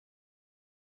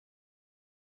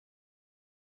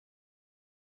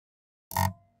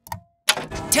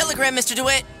Telegram, Mr.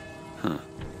 DeWitt. Huh.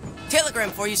 Telegram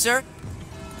for you, sir.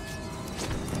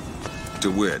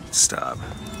 DeWitt, stop.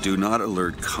 Do not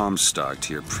alert Comstock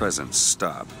to your presence.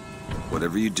 Stop.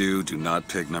 Whatever you do, do not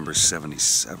pick number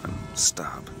 77.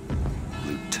 Stop.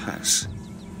 Lutess.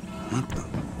 What the...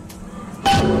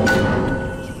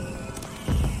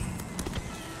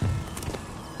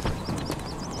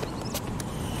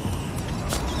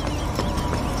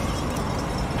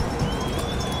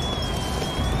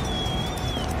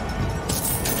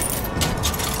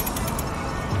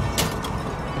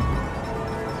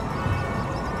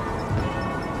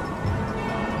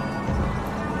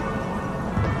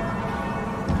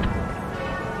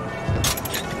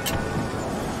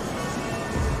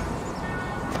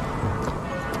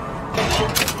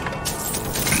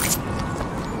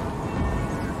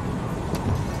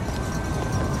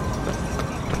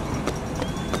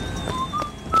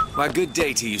 Why, good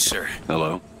day to you, sir.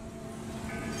 Hello?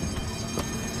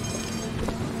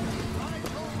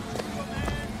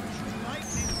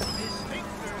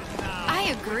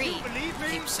 I agree.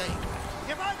 Keep saying.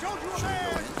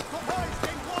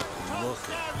 Look,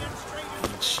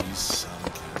 ain't she some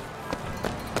kid?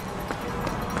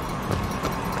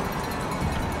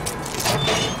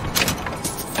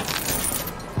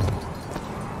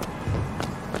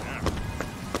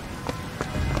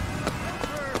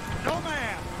 No,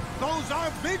 ma'am. Those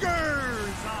are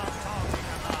biggers I'm talking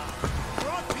about.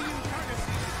 Brought to you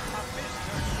courtesy of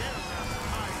Mr.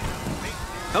 Jeremiah.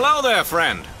 Hello there,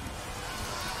 friend.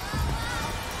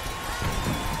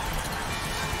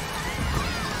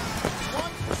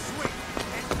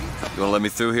 You wanna let me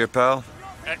through here, pal?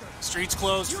 Street's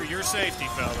closed for your safety,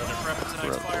 fella. They're prepping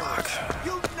tonight's fireworks.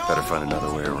 Better find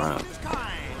another way around.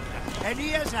 And he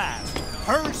has asked,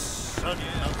 personally,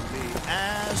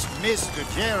 as Mr.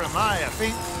 Jeremiah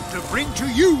Fink, to bring to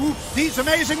you these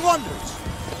amazing wonders.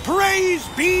 Praise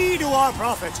be to our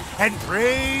prophets, and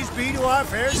praise be to our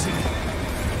fair city.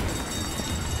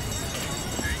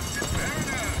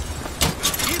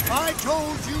 If I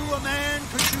told you a man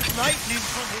could shoot lightning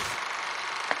from his...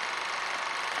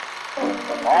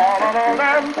 All alone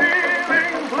and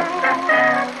feeling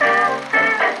blue.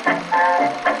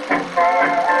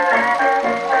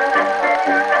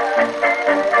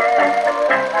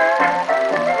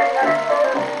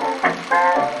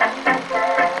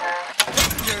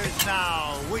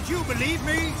 Now, would you believe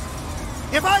me?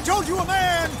 If I told you a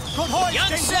man could hoist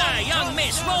Young sir, young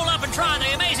miss, roll up and try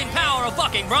the amazing power of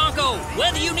Bucking Bronco.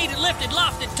 Whether you need it lifted,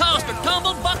 lofted, tossed, or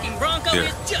tumbled, Bucking Bronco Here.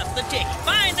 is just the ticket.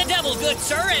 Find the devil, good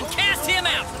sir, and cast him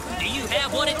out. Do you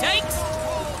have what it takes?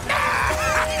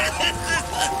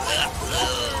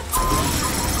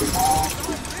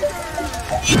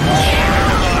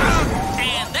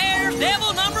 And there's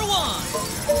devil number one.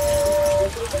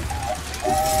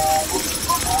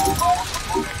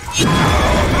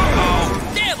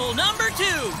 Devil number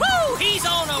two. Woo! He's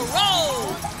on a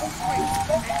roll.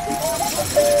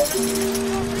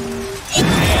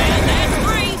 And that's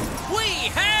three. We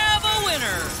have a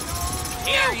winner.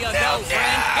 Here you go,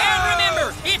 friend. And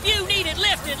remember, if you need it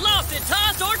lifted, lofted,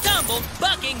 tossed, or tumbled,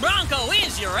 Bucking Bronco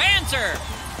is your answer.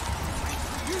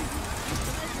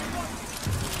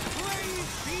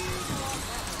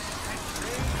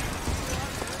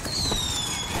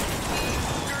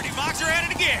 Dirty Boxer at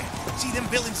it again. See them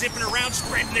villains zipping around,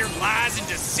 spreading their lies and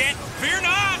dissent? Fear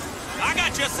not. I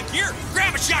got you secure.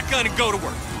 Grab a shotgun and go to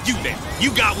work. You bet. You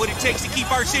got what it takes to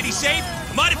keep our city safe.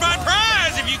 A mighty fine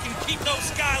prize if you can keep those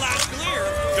skylines clear.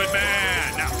 Good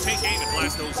man. Now take aim and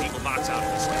blast those evil box out of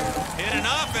this way. Hit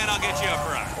enough and I'll get you a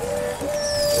prize.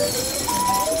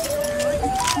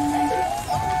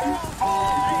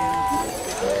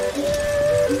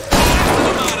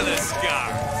 Come out of the sky.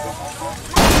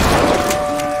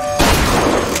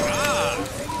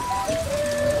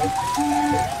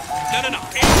 No. Aim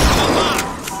for the box.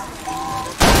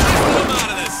 Come out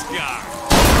of the sky.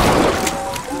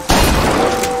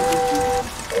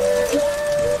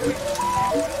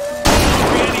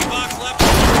 Any box left to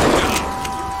the job.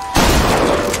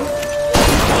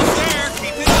 Almost there.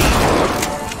 Keep it up.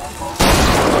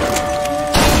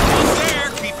 Almost there.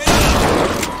 Keep it up.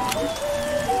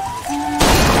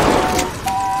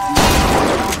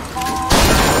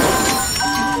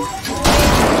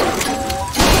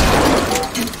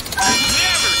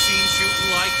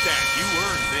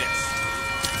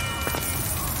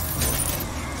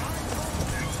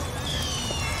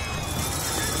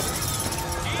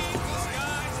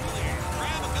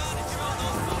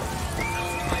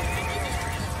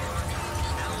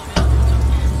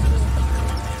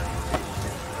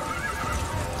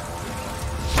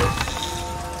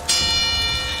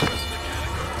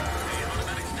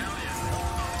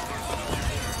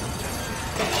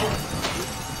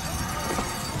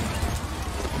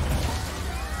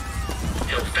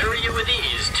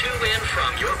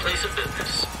 place of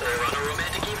business, or on a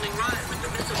romantic evening ride with the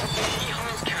missus. He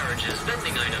hauls carriages,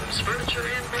 vending items, furniture,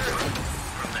 and more.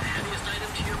 From the handiest item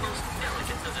to your most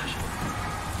delicate possession.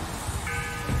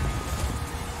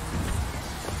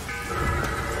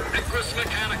 Equus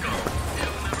Mechanical.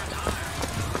 He'll never tire.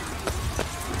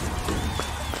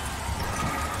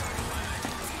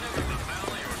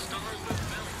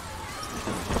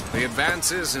 The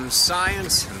advances in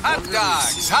science and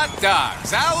hot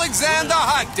dogs, Alexander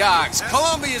hot dogs,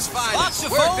 Columbia's finest,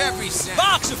 worth every cent.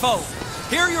 Voxophone!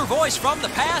 Hear your voice from the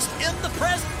past in the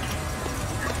present.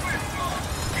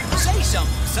 Say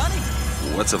something, Sonny.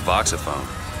 What's a voxophone?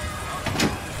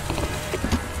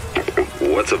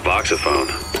 What's a voxophone?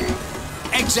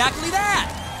 Exactly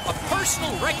that. A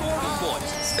personal record of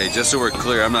voices. Hey, just so we're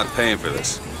clear, I'm not paying for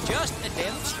this. Just a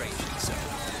demonstration, sir.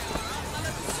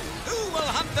 Who will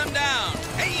hunt them down?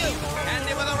 Hey, you!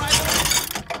 Handy with a rifle.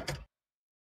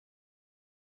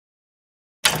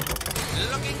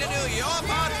 Looking to do your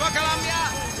part for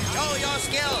Columbia? Show your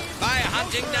skill by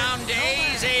hunting down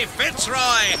Daisy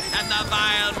Fitzroy and the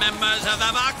vile members of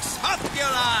the Vox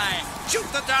Populi. Shoot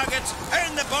the targets,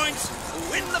 earn the points,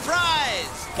 win the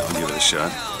prize. I'll give it a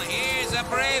shot. Well, he's a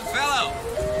brave fellow.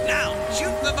 Now,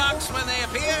 shoot the Vox when they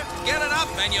appear, get it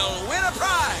up, and you'll win a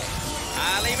prize.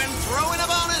 I'll even throw in a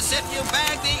bonus if you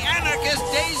bag the anarchist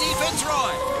Daisy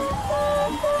Fitzroy.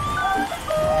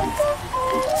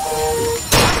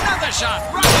 Another shot,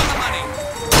 right on the money.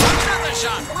 Another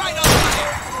shot, right on the money.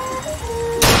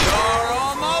 You're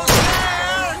almost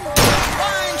there.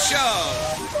 Fine show.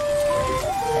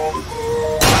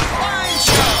 Fine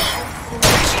show.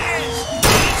 There she is.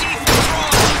 Daisy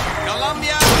Fitzroy.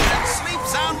 Columbia can sleep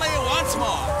soundly once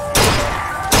more.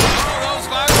 Oh, those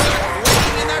Vox are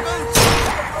quaking in their boots.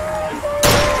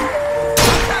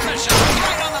 Another shot,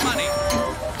 right on the money.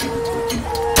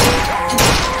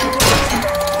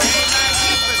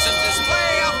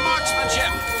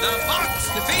 The Vox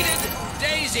defeated,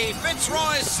 Daisy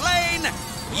Fitzroy slain.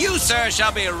 You, sir,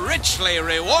 shall be richly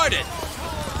rewarded.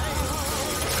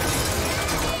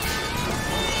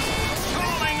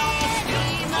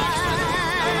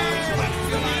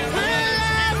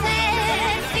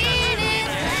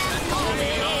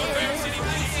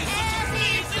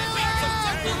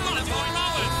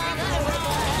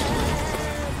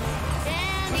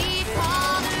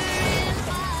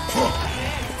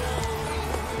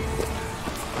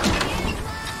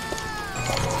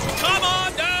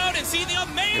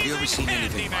 Have you ever seen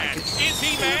anything like it? Is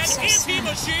he man? Is he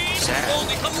machine? Sad.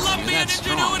 Only Columbian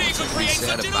ingenuity could create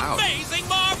such an amazing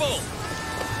marvel.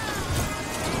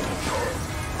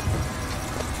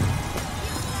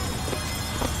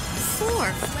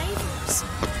 4 flavors.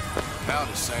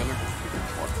 Howdy, sailor.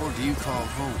 What port do you call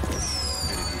home?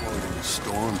 Headed port in a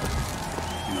storm.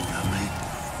 You know what I mean?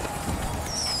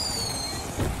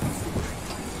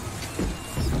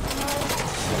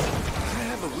 I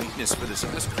have a weakness for this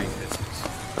ice cream business.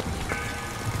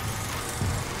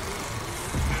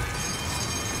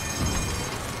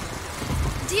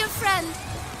 Dear friend,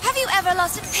 have you ever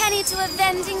lost a penny to a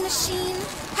vending machine?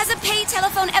 Has a pay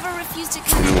telephone ever refused to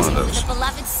connect you with a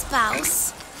beloved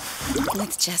spouse?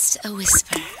 With just a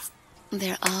whisper,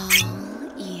 they're all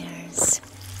ears.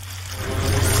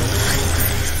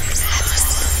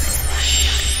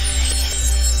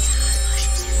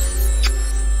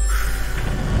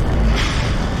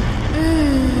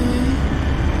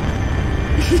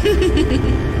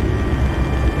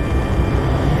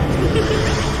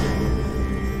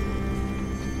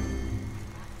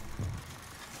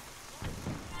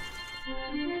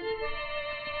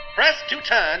 Press to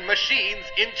turn machines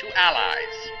into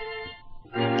allies.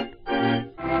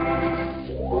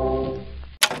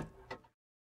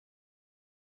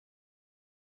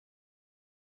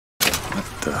 What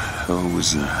the hell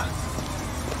was that?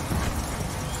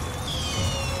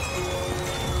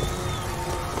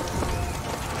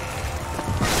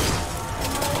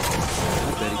 I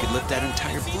bet he could lift that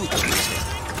entire booth on his head.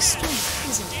 The strength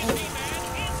isn't over.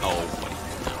 Oh, what do you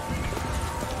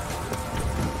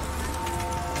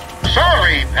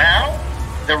Sorry, pal.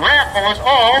 The raffle is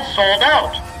all sold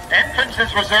out. Entrance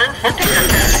is reserved for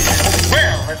Tinkercast.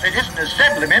 Well, if it isn't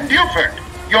Assemblyman Buford.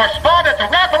 Your spot at the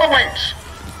raffle awaits.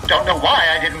 Don't know why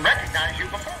I didn't recognize you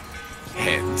before.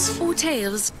 Heads. Or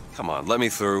tails. Come on, let me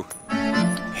through.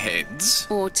 Heads.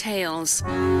 Or tails.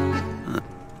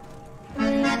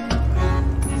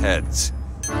 Heads.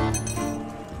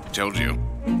 Told you.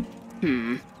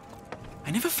 I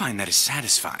never find that as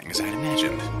satisfying as I'd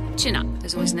imagined. Chin up.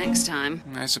 There's always next time.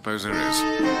 I suppose there is.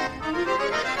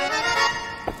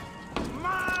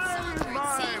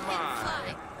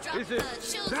 Is it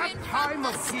that time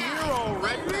of year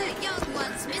already? The young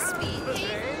ones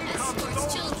misbehave as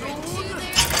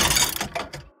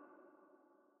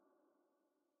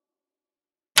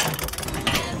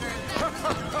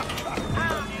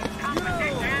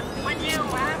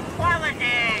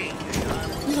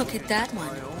that one.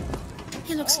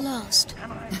 He looks lost.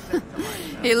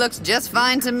 He looks just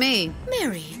fine to me.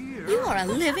 Mary, you are a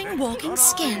living, walking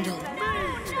scandal.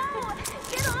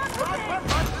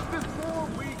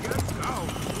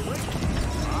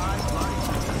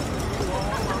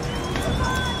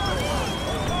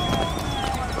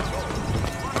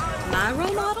 My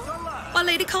role model? Why,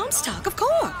 Lady Comstock, of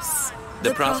course.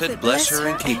 The prophet bless her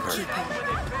and keep her.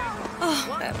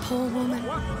 Oh, that poor woman.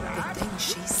 The things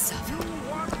she suffered.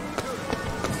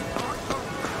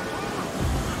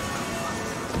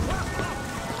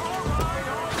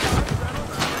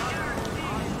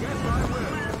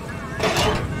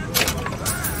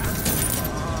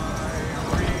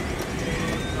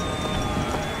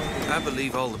 I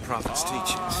believe all the prophet's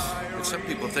teachings, but some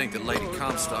people think that Lady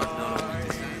Comstock not only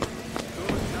did that.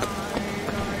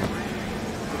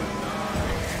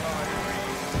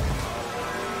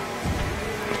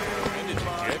 When did you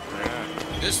get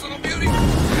that? This little beauty?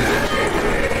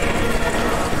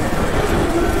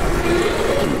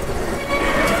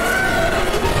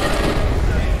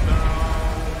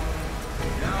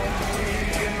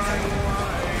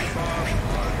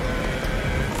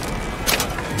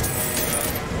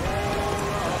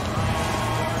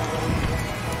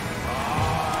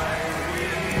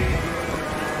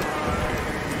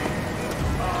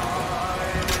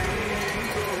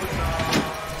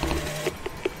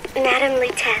 Madam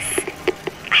Lutece,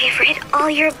 I have read all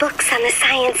your books on the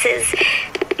sciences.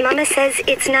 Mama says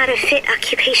it's not a fit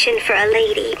occupation for a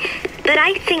lady, but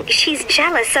I think she's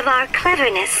jealous of our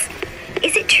cleverness.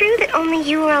 Is it true that only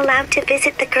you were allowed to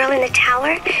visit the girl in the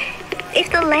tower?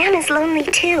 If the lamb is lonely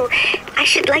too, I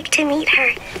should like to meet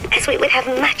her, as we would have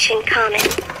much in common.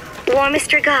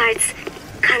 Warmest regards,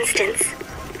 Constance.